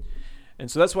 And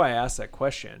so that's why I asked that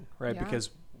question, right? Yeah. Because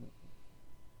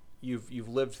you've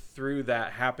lived through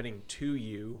that happening to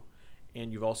you,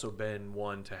 and you've also been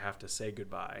one to have to say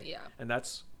goodbye. Yeah. And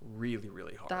that's really,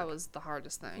 really hard. That was the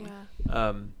hardest thing.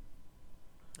 Yeah.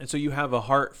 And so you have to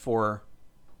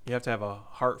have a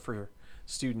heart for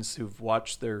students who've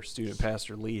watched their student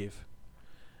pastor leave.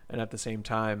 And at the same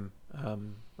time,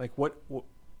 like what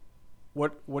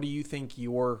do you think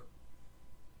your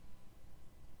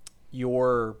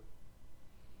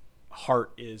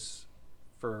heart is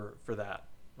for that?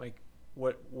 Like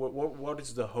what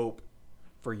is the hope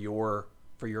for your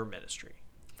ministry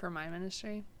For my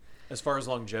ministry. as far as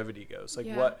longevity goes? Like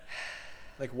Yeah.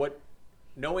 what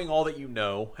knowing all that you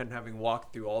know and having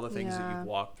walked through all the things that Yeah. you've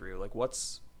walked through, like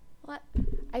what's What?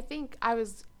 I think I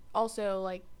was also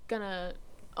like gonna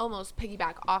almost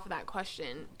piggyback off of that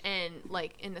question and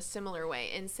like in a similar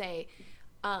way and say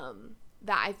that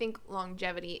I think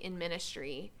longevity in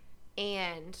ministry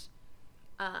and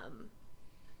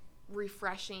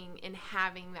refreshing and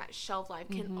having that shelf life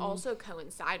can also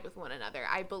coincide with one another.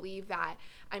 I believe that,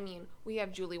 we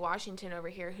have Julie Washington over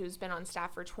here who's been on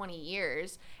staff for 20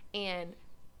 years and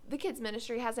the kids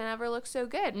ministry hasn't ever looked so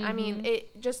good.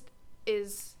 It just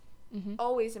is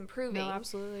always improving. No,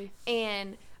 absolutely.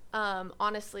 And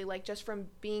honestly, like just from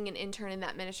being an intern in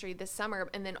that ministry this summer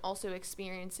and then also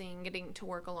getting to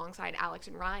work alongside Alex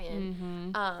and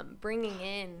Ryan, bringing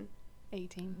in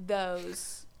 18.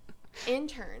 those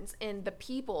interns and the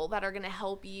people that are going to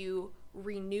help you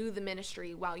renew the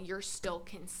ministry while you're still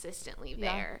consistently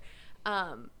there.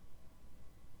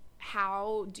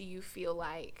 How do you feel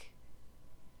like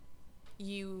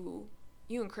you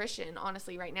and Christian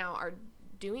honestly right now are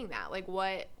doing that? Like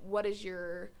what is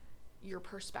your your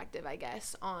perspective, I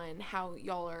guess, on how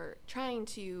y'all are trying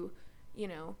to, you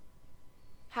know,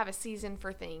 have a season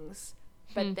for things,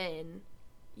 but then,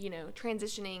 you know,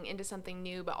 transitioning into something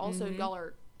new, but also y'all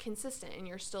are consistent and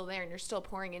you're still there and you're still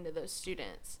pouring into those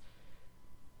students.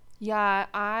 Yeah,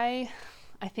 I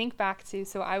think back to,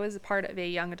 so I was a part of a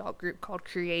young adult group called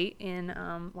Create in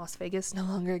Las Vegas. No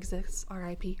longer exists,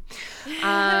 RIP.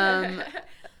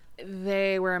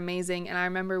 They were amazing. And I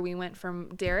remember we went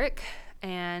from Derek,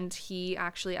 and he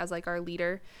actually as like our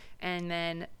leader, and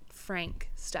then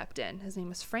Frank stepped in. His name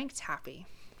was Frank Tappy.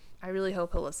 I really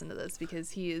hope he'll listen to this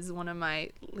because he is one of my,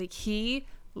 like, he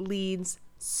leads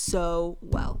so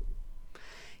well.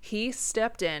 He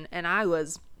stepped in, and I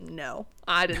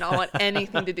did not want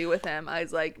anything to do with him. I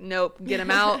was like, nope, get him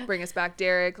out, bring us back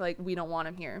Derek. Like, we don't want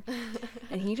him here.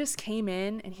 And he just came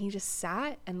in, and he just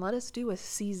sat and let us do a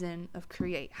season of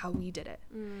Create, how we did it.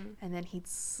 And then he'd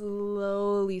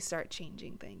slowly start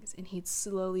changing things. And he'd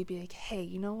slowly be like, hey,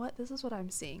 you know what? This is what I'm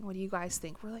seeing. What do you guys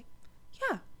think? We're like,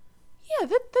 yeah,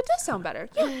 that does sound better.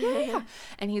 Yeah.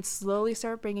 And he'd slowly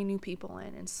start bringing new people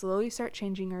in and slowly start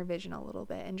changing our vision a little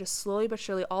bit. And just slowly but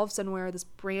surely, all of a sudden, we're this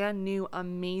brand new,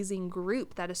 amazing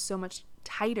group that is so much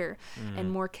tighter and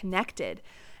more connected.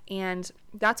 And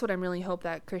that's what I'm really hope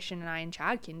that Christian and I and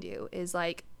Chad can do, is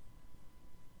like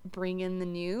bring in the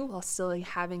new while still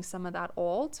having some of that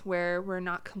old, where we're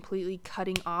not completely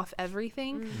cutting off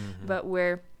everything, but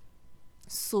we're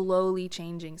slowly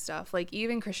changing stuff. Like,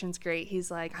 even Christian's great. He's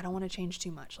like, I don't want to change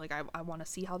too much. Like, I want to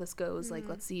see how this goes. Like,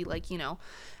 let's see, like, you know,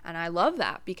 and I love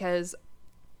that because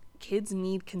kids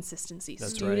need consistency.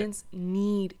 That's Students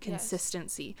need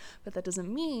consistency. But that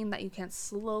doesn't mean that you can't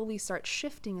slowly start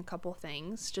shifting a couple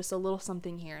things, just a little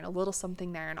something here and a little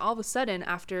something there. And all of a sudden,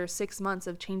 after 6 months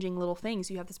of changing little things,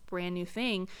 you have this brand new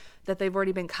thing that they've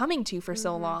already been coming to for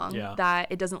so long that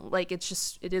it doesn't, like, it's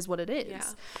just, it is what it is. Yeah.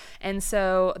 And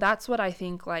so that's what I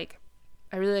think, like,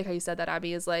 I really like how you said that,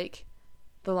 Abby, is like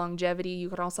the longevity. You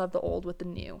could also have the old with the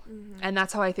new. And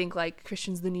that's how I think, like,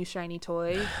 Christian's the new shiny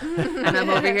toy. And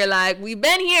I'm over here like, we've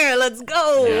been here, let's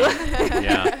go.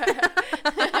 Yeah.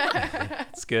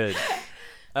 It's good.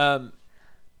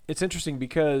 It's interesting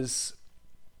because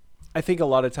I think a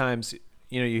lot of times,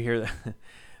 you know, you hear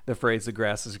the phrase, the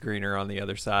grass is greener on the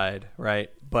other side, right?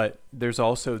 But there's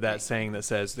also that saying that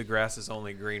says the grass is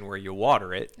only green where you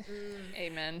water it.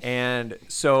 Amen. And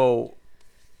so,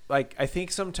 like, I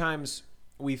think sometimes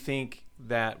we think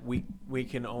that we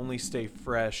can only stay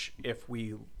fresh if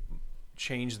we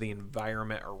change the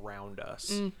environment around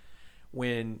us.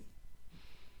 When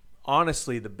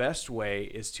honestly, the best way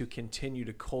is to continue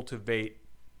to cultivate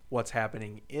what's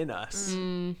happening in us,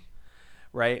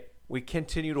 right? We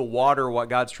continue to water what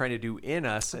God's trying to do in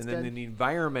us, and then the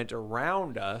environment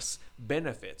around us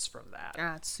benefits from that.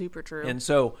 Yeah, it's super true. And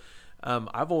so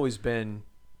I've always been,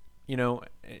 you know,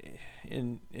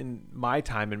 in my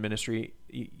time in ministry,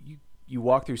 you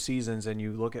walk through seasons and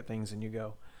you look at things and you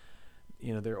go,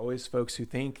 you know, there are always folks who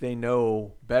think they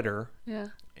know better. Yeah.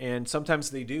 And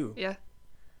sometimes they do. Yeah.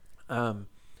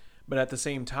 But at the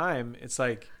same time, it's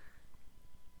like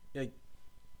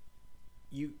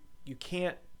you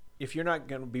can't, if you're not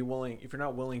going to be willing, if you're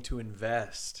not willing to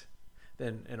invest,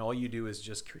 then, and all you do is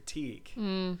just critique,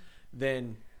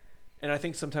 then, and I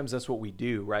think sometimes that's what we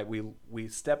do, right? We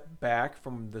step back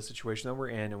from the situation that we're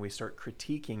in and we start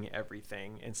critiquing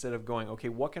everything instead of going, okay,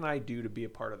 what can I do to be a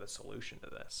part of the solution to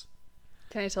this?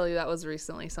 Can I tell you that was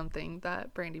recently something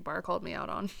that Brandy Barr called me out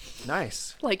on?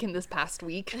 Nice. Like in this past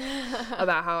week,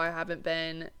 about how I haven't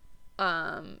been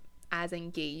as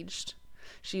engaged.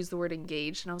 She used the word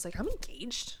engaged, and I was like, I'm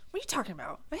engaged? What are you talking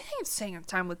about? I think I'm spending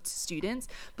time with students.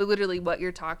 But literally what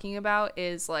you're talking about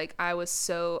is, like, I was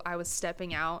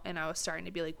stepping out, and I was starting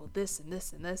to be like, well, this and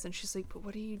this and this. And she's like, but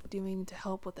what are you doing to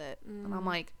help with it? And I'm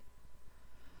like,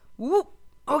 whoop.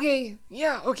 Okay,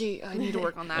 yeah, okay, I need to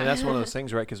work on that. And that's one of those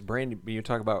things, right? Because Brandy, you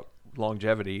talk about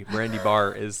longevity. Brandy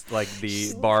Barr is like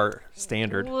the bar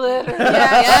standard. Literally.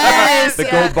 Yes. The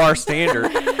gold bar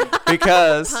standard.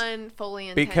 Because Pun fully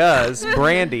intended. Because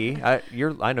Brandy,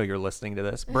 I know you're listening to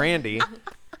this. Brandy,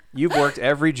 you've worked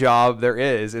every job there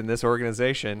is in this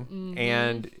organization,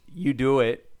 and you do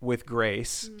it with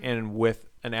grace and with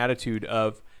an attitude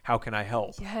of how can I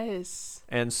help? Yes.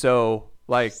 And so,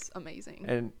 like, it's amazing.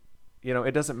 And you know,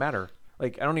 it doesn't matter.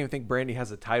 Like, I don't even think Brandy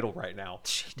has a title right now.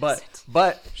 She doesn't.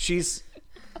 But she's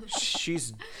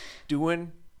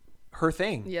doing her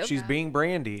thing. Yep. She's being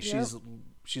Brandy. Yep.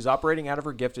 She's operating out of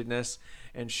her giftedness,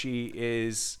 and she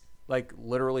is, like,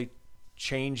 literally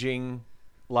changing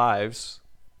lives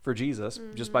for Jesus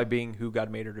just by being who God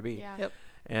made her to be. Yeah. Yep.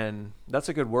 And that's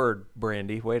a good word,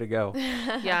 Brandy. Way to go.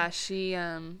 Yeah, she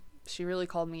she really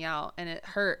called me out, and it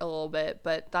hurt a little bit,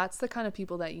 but that's the kind of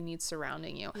people that you need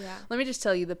surrounding you. Yeah. Let me just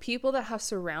tell you, the people that have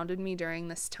surrounded me during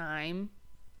this time,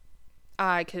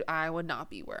 I would not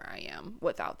be where I am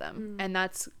without them. And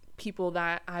that's people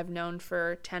that I've known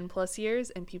for 10 plus years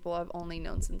and people I've only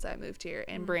known since I moved here.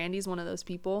 And Brandy's one of those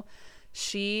people.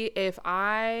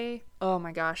 Oh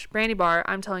my gosh, Brandy Barr,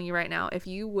 I'm telling you right now, if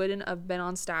you wouldn't have been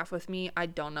on staff with me, I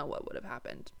don't know what would have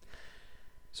happened.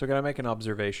 So can I make an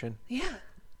observation? Yeah.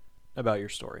 About your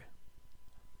story?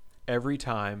 Every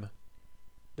time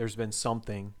there's been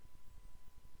something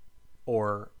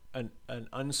or an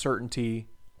uncertainty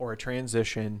or a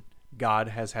transition, God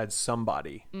has had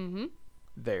somebody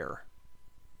there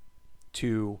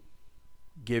to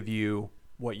give you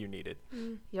what you needed.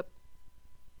 Yep.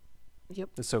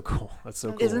 That's so cool. That's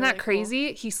so cool. Isn't that Really crazy?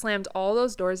 Cool. He slammed all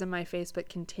those doors in my face, but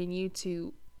continued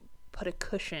to put a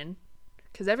cushion.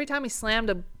 Because every time he slammed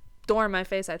a door in my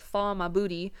face, I'd fall on my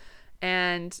booty,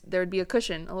 and there'd be a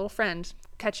cushion, a little friend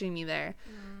catching me there.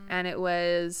 And it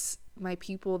was my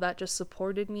people that just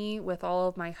supported me with all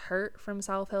of my hurt from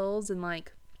South Hills and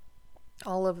like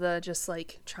all of the just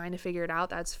like trying to figure it out.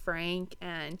 That's Frank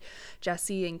and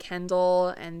Jesse and Kendall,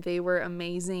 and they were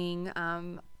amazing.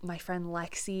 My friend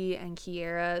Lexi and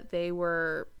Kiera, they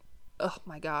were, oh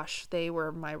my gosh, they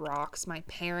were my rocks. My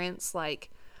parents,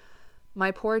 like my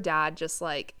poor dad, just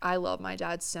like, I love my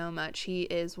dad so much. He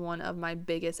is one of my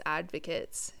biggest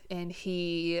advocates, and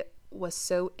he was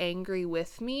so angry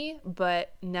with me,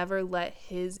 but never let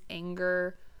his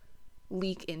anger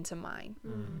leak into mine.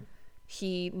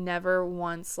 He never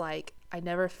once, like, I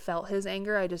never felt his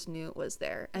anger. I just knew it was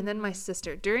there. And then my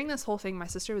sister, during this whole thing, my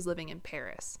sister was living in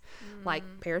Paris, like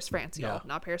Paris, France, y'all,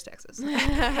 not Paris, Texas.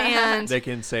 And they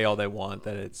can say all they want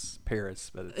that it's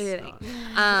Paris, but it's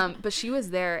not. But she was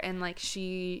there, and like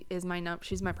she is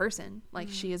she's my person. Like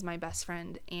she is my best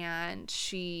friend, and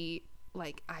she,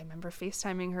 like, I remember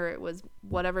FaceTiming her. It was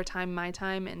whatever time, my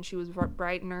time, and she was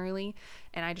bright and early,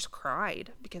 and I just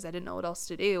cried because I didn't know what else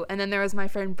to do. And then there was my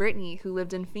friend Brittany, who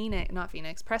lived in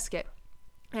Prescott.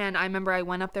 And I remember I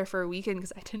went up there for a weekend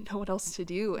because I didn't know what else to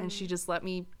do, and she just let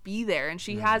me be there. And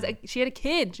she had a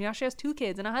kid. Now she has 2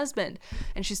 kids and a husband,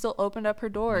 and she still opened up her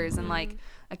doors. And like,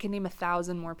 I can name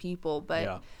 1,000 more people,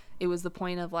 but it was the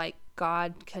point of like,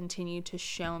 God continued to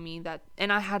show me that.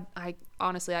 And I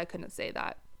honestly, I couldn't say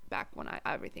that back when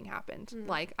everything happened.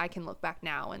 Like, I can look back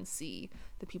now and see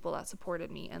the people that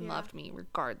supported me and loved me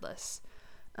regardless.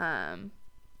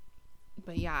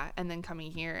 But yeah, and then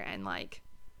coming here and like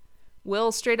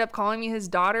Will straight up calling me his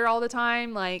daughter all the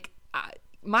time. Like,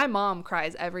 my mom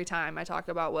cries every time I talk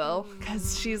about Will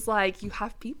because she's like, you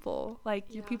have people,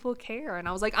 like your people care. And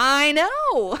I was like, I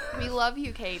know. We love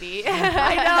you, Katie.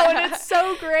 I know, and it's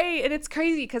so great, and it's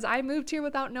crazy because I moved here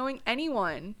without knowing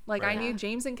anyone. Like, I knew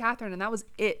James and Catherine, and that was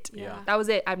it. That was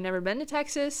it. I've never been to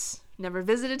Texas, never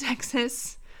visited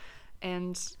Texas,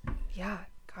 and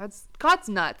God's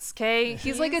nuts, okay?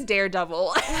 He's like a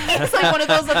daredevil. It's like one of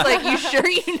those that's like, you sure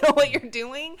you know what you're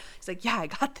doing? He's like, yeah, I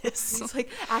got this. He's like,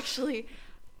 actually,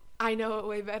 I know it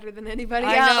way better than anybody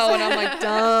I else. know, and I'm like,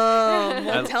 dumb.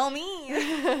 Well, tell me.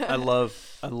 I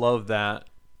love that.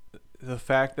 The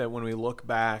fact that when we look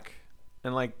back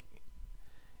and like,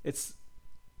 it's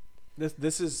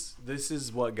this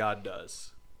is what God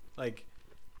does. Like,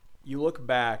 you look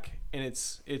back and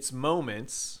it's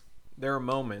moments. There are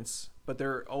moments, but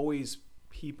there are always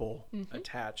people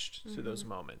attached to those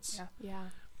moments. Yeah.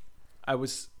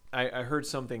 I heard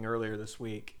something earlier this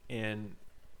week, and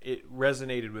it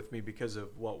resonated with me because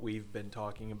of what we've been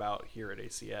talking about here at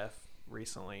ACF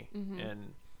recently,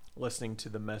 and listening to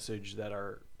the message that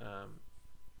our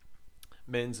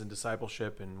men's and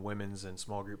discipleship and women's and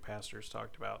small group pastors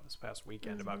talked about this past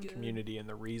weekend about community and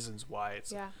the reasons why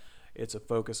it's a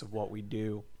focus of what we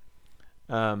do.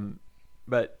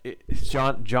 But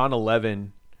John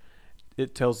 11,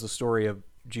 it tells the story of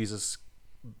Jesus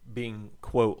being,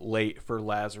 quote, late for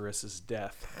Lazarus's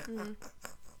death. And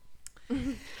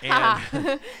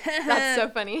that's so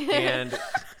funny. and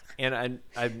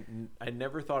I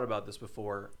never thought about this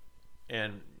before,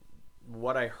 and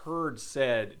what I heard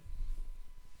said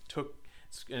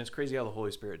and it's crazy how the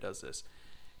Holy Spirit does this.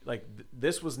 Like,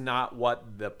 this was not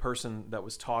what the person that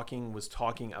was talking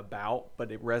about,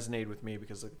 but it resonated with me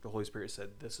because the Holy Spirit said,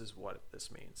 this is what this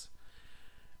means.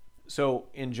 So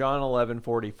in John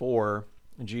 11:44,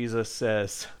 Jesus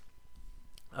says,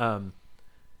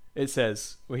 it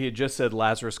says, well, he had just said,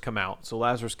 Lazarus come out. So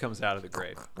Lazarus comes out of the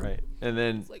grave, right? And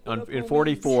then like, in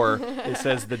 44, it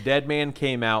says, the dead man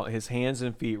came out, his hands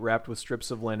and feet wrapped with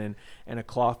strips of linen and a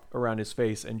cloth around his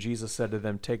face. And Jesus said to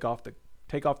them, take off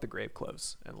the grave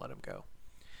clothes and let him go.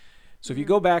 So if you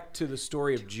go back to the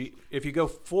story of if you go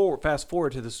fast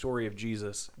forward to the story of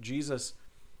Jesus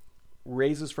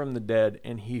raises from the dead,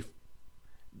 and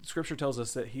Scripture tells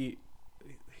us that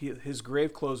his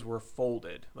grave clothes were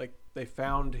folded. Like they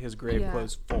found his grave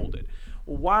clothes folded.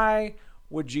 Well, why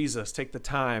would Jesus take the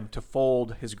time to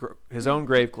fold his own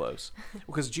grave clothes?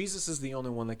 Because Jesus is the only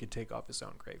one that could take off his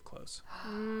own grave clothes.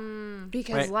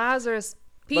 Because Right. Lazarus,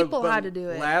 But had to do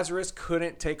it. Lazarus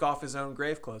couldn't take off his own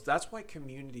grave clothes. That's why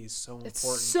community is so important.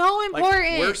 It's so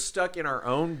important. Like, we're stuck in our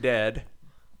own dead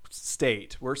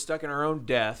state. We're stuck in our own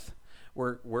death.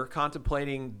 We're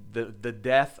contemplating the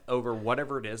death over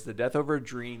whatever it is, the death over a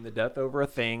dream, the death over a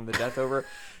thing, the death over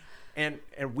and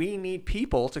we need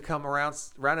people to come around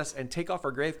us and take off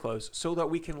our grave clothes so that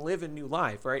we can live a new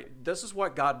life, right? This is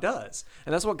what God does.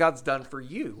 And that's what God's done for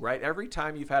you, right? Every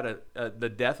time you've had the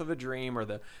death of a dream or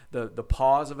the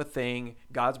pause of a thing,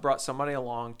 God's brought somebody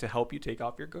along to help you take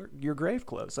off your grave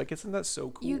clothes. Like, isn't that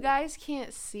so cool? You guys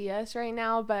can't see us right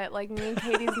now, but like me and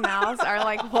Katie's mouths are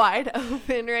like wide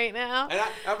open right now. And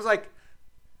I was like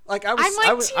tearing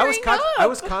I up.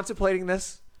 was contemplating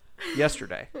this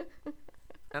yesterday.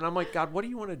 And I'm like, God, what do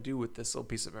you want to do with this little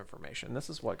piece of information? This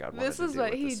is what God wanted to do. This is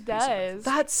what with he this piece of does. information.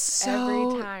 That's so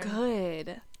Every time.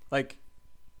 good. Like,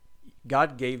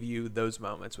 God gave you those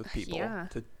moments with people Yeah.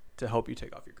 to help you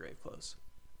take off your grave clothes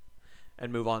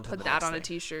and move on to Put the that next on a thing.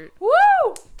 t-shirt. Woo!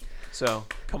 So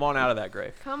come on out of that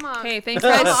grave. Come on. Hey, thanks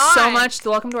guys so on. much.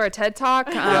 Welcome to our TED Talk.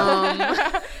 Come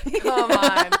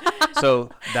on. So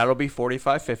that'll be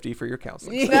 $45.50 for your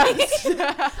counseling.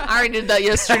 I already did that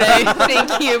yesterday.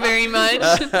 Thank you very much.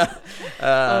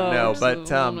 No, it's but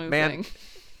a whole new man, thing.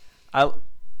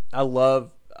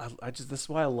 this is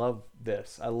why I love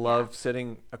this. I love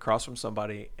sitting across from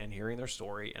somebody and hearing their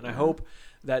story. And I hope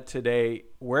that today,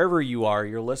 wherever you are,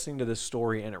 you're listening to this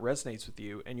story and it resonates with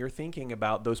you, and you're thinking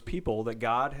about those people that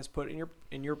God has put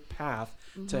in your path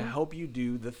to help you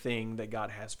do the thing that God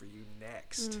has for you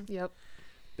next. Yep.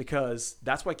 Because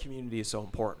that's why community is so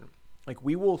important. Like,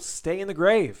 we will stay in the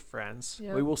grave, friends.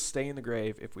 Yep. We will stay in the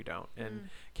grave if we don't. And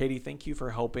Katie, thank you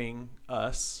for helping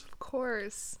us Of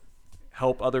course.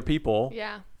 help other people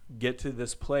Yeah. get to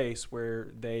this place where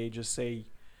they just say,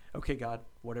 okay, God,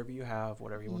 whatever you have,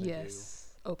 whatever you want to Yes.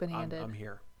 do, Open-handed. I'm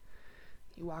here.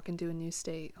 You walk into a new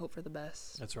state, hope for the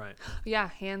best. That's right. Yeah,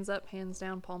 hands up, hands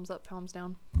down, palms up, palms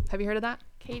down. Have you heard of that?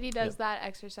 Katie does that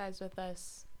exercise with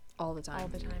us All the time. all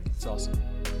the time. It's awesome.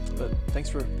 But thanks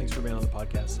for being on the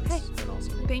podcast. It's been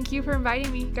awesome. Thank you for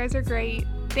inviting me. You guys are great.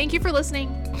 Thank you for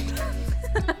listening.